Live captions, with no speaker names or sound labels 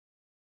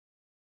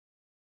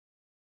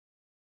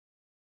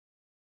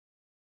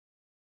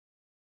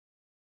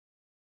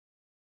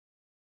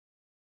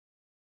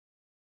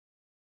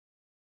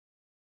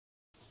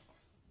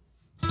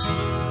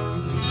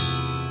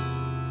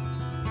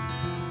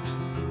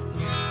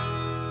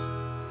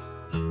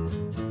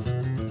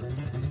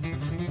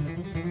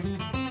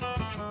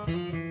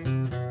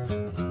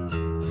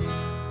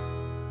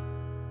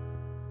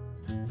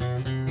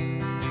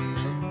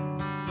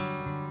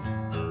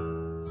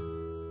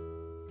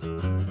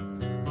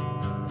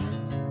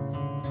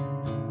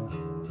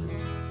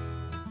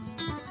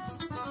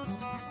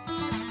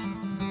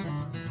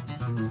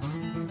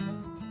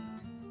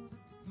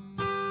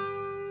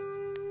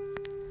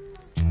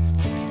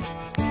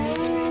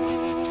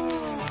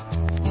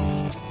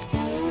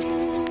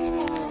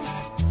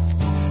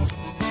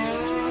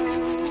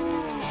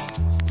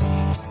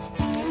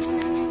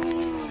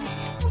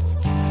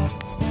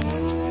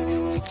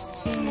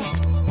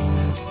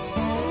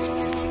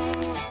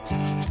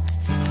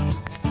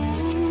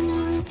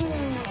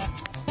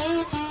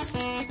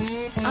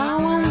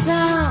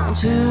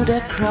down to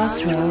the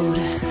crossroad,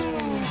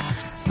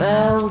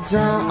 fell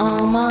down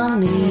on my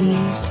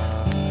knees.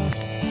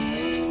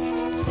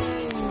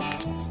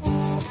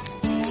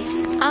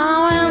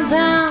 I went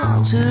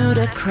down to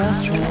the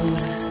crossroad,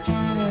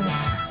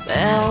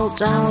 fell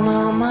down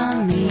on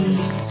my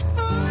knees.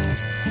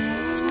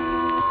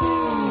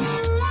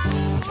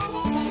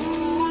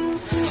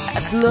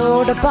 Asked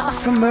Lord above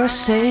for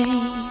mercy,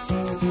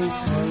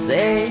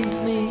 save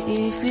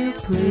me if you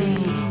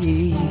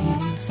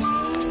please.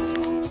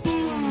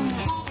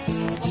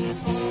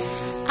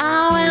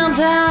 I went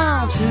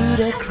down to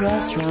the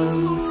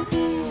crossroad,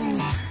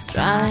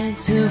 trying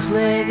to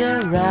flag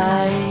a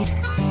right.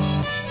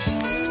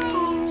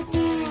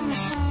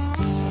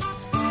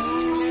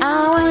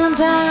 I went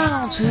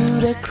down to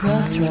the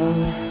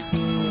crossroad,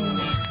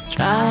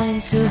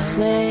 trying to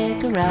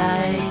flag a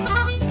right.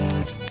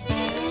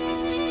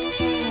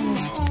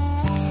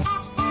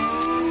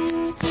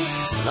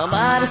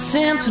 Nobody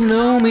seemed to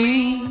know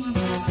me,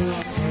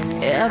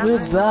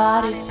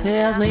 everybody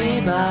passed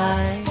me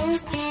by.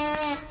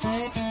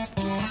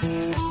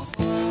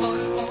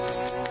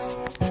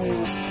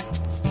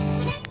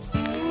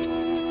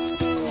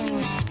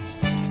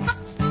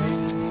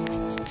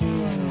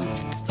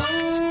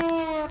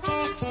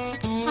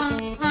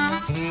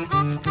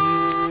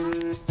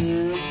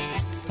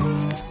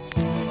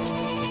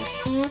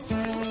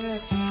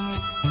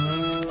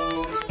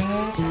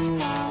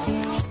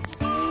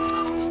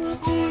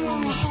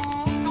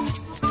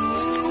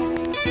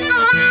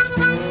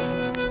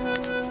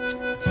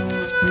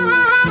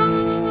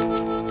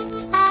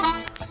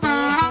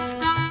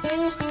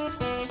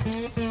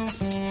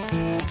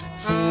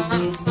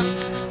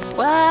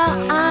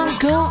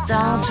 Go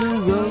down to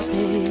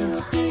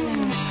Rosedale,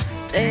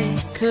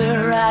 take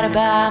her right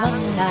by my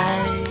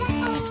side.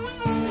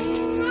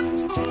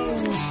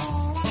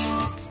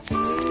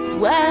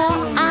 Well,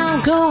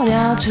 I'll go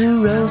down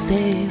to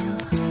Rosedale,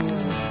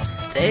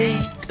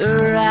 take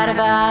her right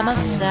by my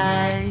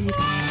side.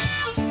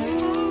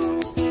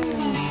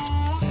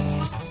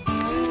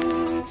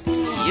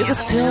 You can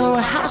still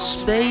a house,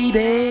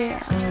 baby,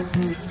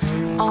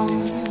 on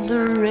the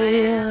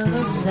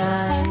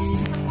riverside.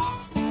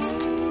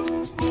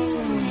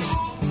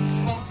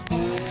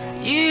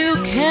 You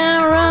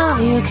can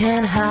run, you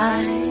can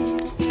hide,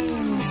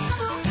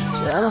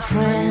 tell my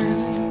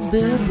friend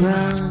Bill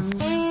Brown.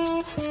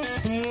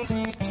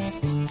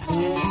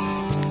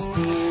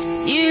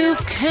 You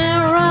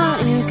can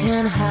run, you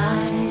can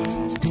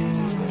hide,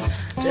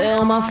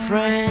 tell my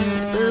friend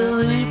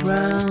Billy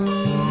Brown.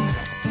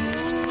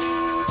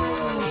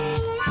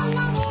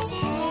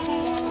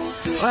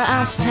 Well,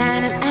 I'm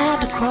standing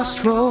at the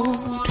crossroad,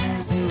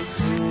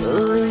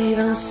 believe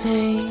I'm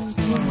saying